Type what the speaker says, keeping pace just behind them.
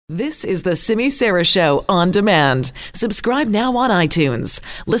This is the Simi Sara Show on demand. Subscribe now on iTunes.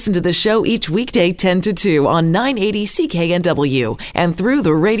 Listen to the show each weekday 10 to 2 on 980 CKNW and through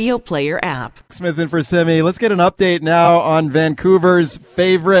the Radio Player app. Smith in for Simi. Let's get an update now on Vancouver's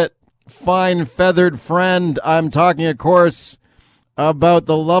favorite fine feathered friend. I'm talking, of course, about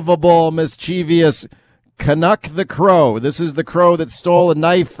the lovable, mischievous Canuck the Crow. This is the crow that stole a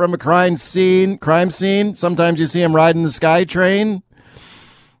knife from a crime scene. Sometimes you see him riding the SkyTrain.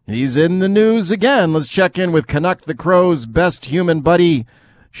 He's in the news again. Let's check in with Canuck the Crow's best human buddy,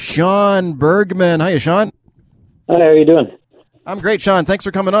 Sean Bergman. Hiya, Sean. Hi, how are you doing? I'm great, Sean. Thanks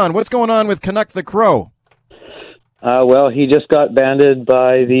for coming on. What's going on with Canuck the Crow? Well, he just got banded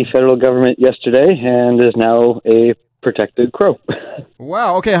by the federal government yesterday and is now a protected crow.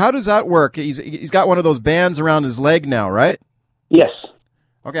 Wow. Okay, how does that work? He's got one of those bands around his leg now, right? Yes.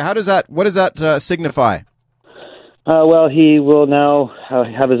 Okay, what does that signify? Well, he will now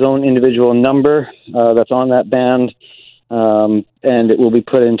have his own individual number that's on that band, and it will be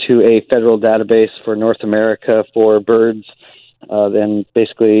put into a federal database for North America for birds. Then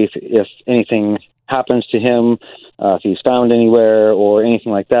basically, if anything happens to him, if he's found anywhere or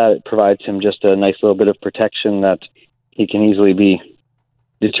anything like that, it provides him just a nice little bit of protection that he can easily be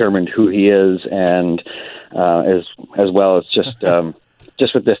determined who he is, and as well as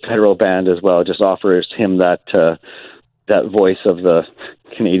just with the federal band as well, it just offers him that voice of the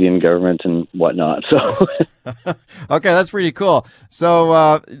Canadian government and whatnot. So, okay, that's pretty cool.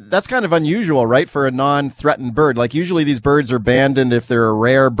 So that's kind of unusual, right, for a non-threatened bird? Like usually these birds are banned if they're a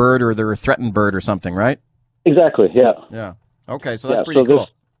rare bird or they're a threatened bird or something, right? Exactly. Yeah. Yeah. Okay, so that's pretty cool.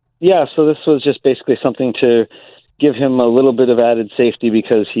 So this was just basically something to give him a little bit of added safety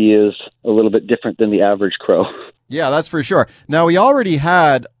because he is a little bit different than the average crow. Yeah, that's for sure. Now, he already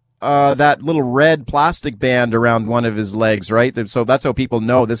had that little red plastic band around one of his legs, right? So that's how people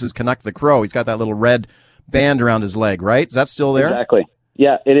know this is Canuck the Crow. He's got that little red band around his leg, right? Is that still there? Exactly.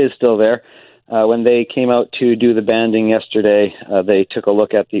 Yeah, it is still there. When they came out to do the banding yesterday, they took a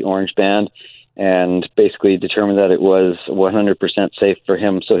look at the orange band and basically determined that it was 100% safe for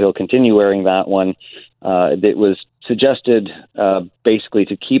him, so he'll continue wearing that one. It was suggested basically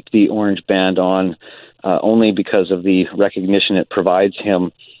to keep the orange band on only because of the recognition it provides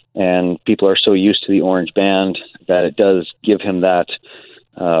him, and people are so used to the orange band that it does give him that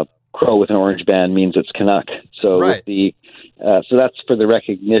crow with an orange band means it's Canuck. So right. So that's for the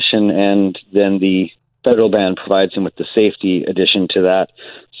recognition, and then the federal band provides him with the safety addition to that.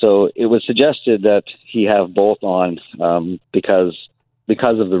 So it was suggested that he have both on because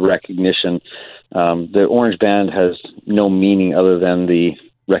of the recognition. The orange band has no meaning other than the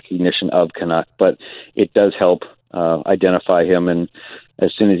recognition of Canuck, but it does help identify him, and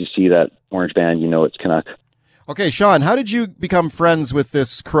as soon as you see that orange band, you know it's Canuck. Okay, Sean, how did you become friends with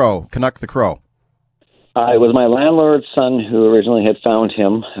this crow, Canuck the Crow? It was my landlord's son who originally had found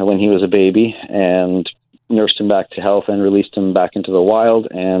him when he was a baby and nursed him back to health and released him back into the wild.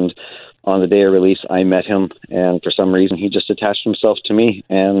 And on the day of release, I met him, and for some reason, he just attached himself to me,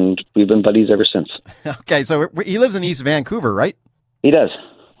 and we've been buddies ever since. Okay, so he lives in East Vancouver, right? He does.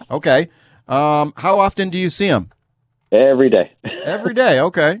 Okay. How often do you see him? Every day. Every day,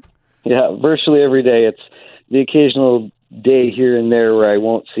 okay. Yeah, virtually every day. It's the occasional day here and there where I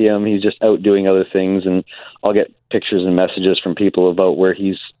won't see him. He's just out doing other things, and I'll get pictures and messages from people about where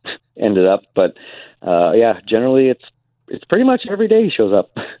he's ended up. But generally it's pretty much every day he shows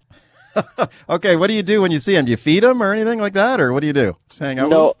up. Okay, what do you do when you see him? Do you feed him or anything like that, or what do you do? Just hang out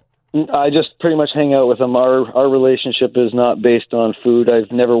with him? I just pretty much hang out with him. Our relationship is not based on food.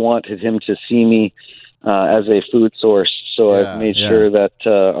 I've never wanted him to see me as a food source, so I've made sure that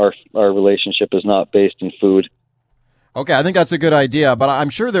our relationship is not based in food. Okay, I think that's a good idea, but I'm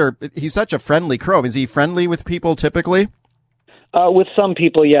sure he's such a friendly crow. Is he friendly with people typically? With some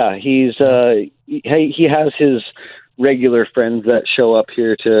people, yeah. He has his regular friends that show up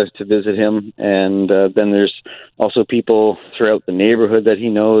here to visit him, and then there's also people throughout the neighborhood that he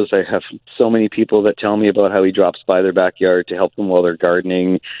knows. I have so many people that tell me about how he drops by their backyard to help them while they're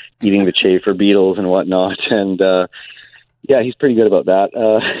gardening, eating the chafer beetles and whatnot, and he's pretty good about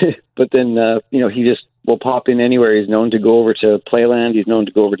that. But then he just will pop in anywhere. He's known to go over to Playland. He's known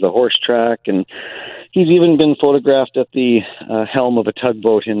to go over to the horse track, and he's even been photographed at the helm of a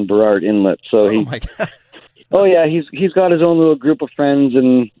tugboat in Burrard Inlet. So my God. Oh yeah, he's got his own little group of friends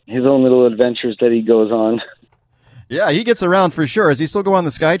and his own little adventures that he goes on. Yeah, he gets around for sure. Does he still go on the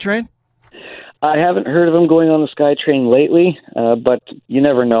SkyTrain? I haven't heard of him going on the SkyTrain lately, but you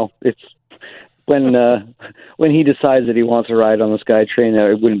never know. It's when he decides that he wants to ride on the SkyTrain,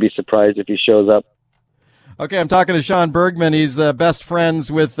 I wouldn't be surprised if he shows up. Okay, I'm talking to Sean Bergman. He's the best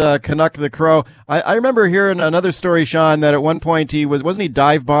friends with Canuck the Crow. I remember hearing another story, Sean, that at one point wasn't he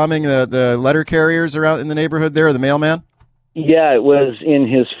dive bombing the letter carriers around in the neighborhood there, or the mailman? Yeah, it was in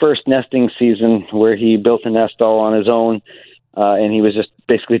his first nesting season where he built a nest all on his own, and he was just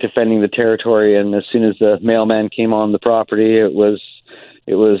basically defending the territory. And as soon as the mailman came on the property, it was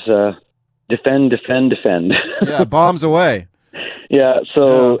defend, defend, defend. Yeah, bombs away. Yeah.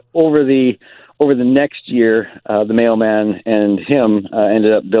 So over the next year, the mailman and him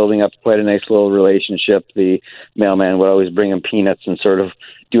ended up building up quite a nice little relationship. The mailman would always bring him peanuts and sort of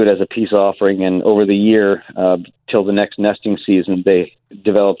do it as a peace offering. And over the year, till the next nesting season, they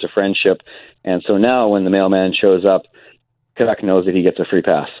developed a friendship. And so now when the mailman shows up, Canuck knows that he gets a free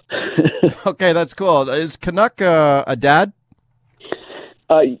pass. Okay, that's cool. Is Canuck a dad?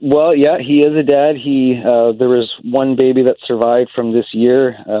 Well, yeah, he is a dad. There was one baby that survived from this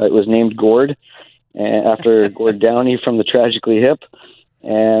year. It was named Gord, after Gord Downey from the Tragically Hip.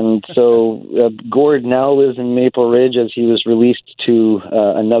 And so Gord now lives in Maple Ridge as he was released to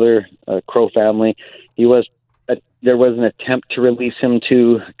another crow family. There was an attempt to release him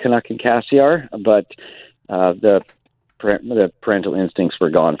to Canuck and Cassiar, but the parental instincts were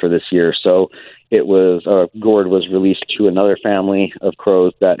gone for this year. So it was Gord was released to another family of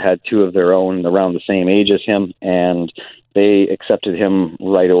crows that had two of their own around the same age as him, and they accepted him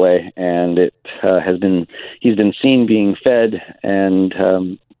right away. And he's been seen being fed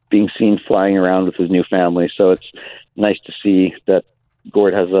and being seen flying around with his new family. So it's nice to see that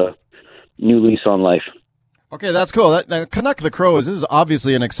Gord has a new lease on life. Okay, that's cool. Now, Canuck the Crow is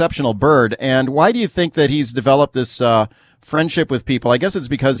obviously an exceptional bird. And why do you think that he's developed this friendship with people? I guess it's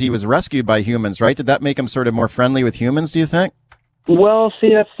because he was rescued by humans, right? Did that make him sort of more friendly with humans, do you think? Well,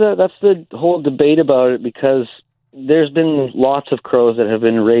 see, that's the whole debate about it, because there's been lots of crows that have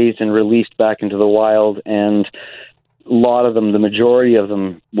been raised and released back into the wild, and a lot of them, the majority of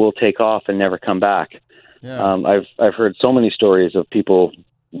them, will take off and never come back. Yeah. I've heard so many stories of people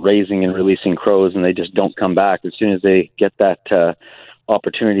raising and releasing crows, and they just don't come back. As soon as they get that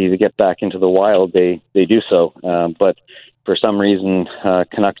opportunity to get back into the wild, they do so. But for some reason,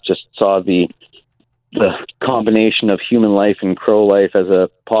 Canuck just saw the combination of human life and crow life as a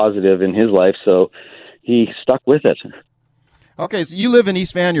positive in his life, so he stuck with it. Okay, so you live in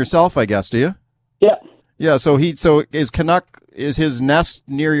East Van yourself, I guess, do you? Yeah. Yeah, so is his nest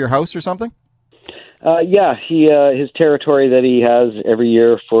near your house or something? Yeah, his territory that he has every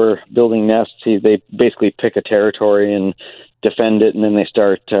year for building nests, they basically pick a territory and defend it, and then they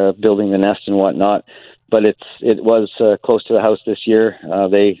start building the nest and whatnot. But it was close to the house this year.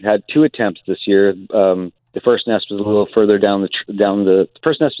 They had two attempts this year. The first nest was a little further down the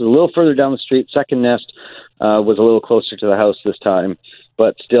first nest was a little further down the street. Second nest was a little closer to the house this time,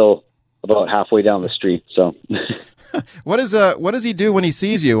 but still about halfway down the street. So, what does he do when he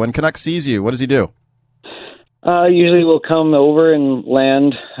sees you? When Canuck sees you, what does he do? Usually we'll come over and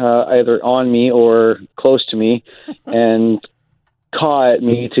land either on me or close to me and caw at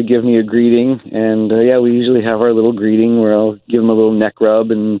me to give me a greeting. And we usually have our little greeting where I'll give him a little neck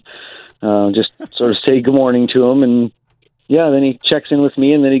rub and just sort of say good morning to him. And then he checks in with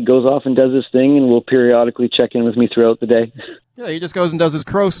me, and then he goes off and does his thing, and will periodically check in with me throughout the day. Yeah, he just goes and does his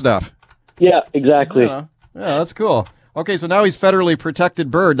crow stuff. Yeah, exactly. Yeah, that's cool. Okay, so now he's federally protected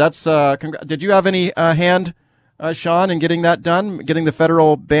bird. That's did you have any hand, Sean, in getting that done, getting the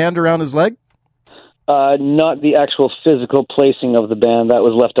federal band around his leg? Not the actual physical placing of the band. That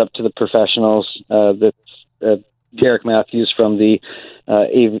was left up to the professionals. Derek Matthews from the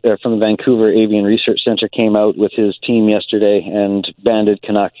Vancouver Avian Research Center came out with his team yesterday and banded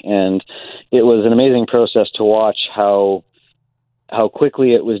Canuck, and it was an amazing process to watch how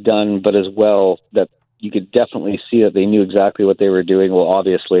quickly it was done, but as well that you could definitely see that they knew exactly what they were doing. Well,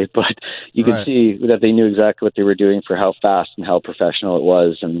 obviously, but you could see that they knew exactly what they were doing for how fast and how professional it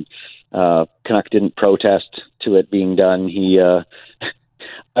was. And Canuck didn't protest to it being done.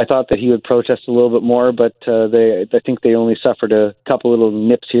 I thought that he would protest a little bit more, but I think they only suffered a couple little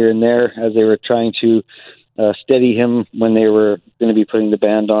nips here and there as they were trying to steady him when they were going to be putting the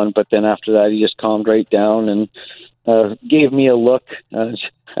band on. But then after that, he just calmed right down and gave me a look,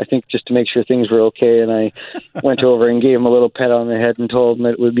 I think just to make sure things were okay. And I went over and gave him a little pat on the head and told him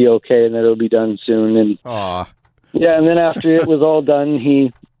that it would be okay and that it would be done soon. And and then after it was all done,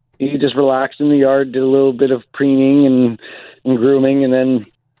 he just relaxed in the yard, did a little bit of preening and grooming, and then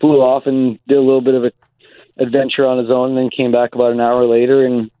flew off and did a little bit of an adventure on his own, and then came back about an hour later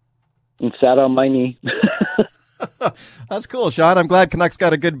and sat on my knee. That's cool, Sean. I'm glad Canuck's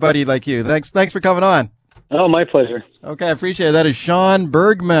got a good buddy like you. Thanks for coming on. Oh, my pleasure. Okay, I appreciate it. That is Sean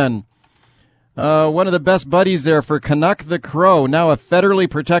Bergman. One of the best buddies there for Canuck the Crow, now a federally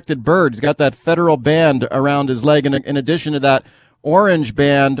protected bird. He's got that federal band around his leg, in addition to that orange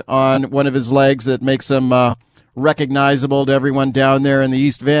band on one of his legs that makes him recognizable to everyone down there in the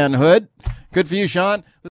East Van Hood. Good for you, Sean.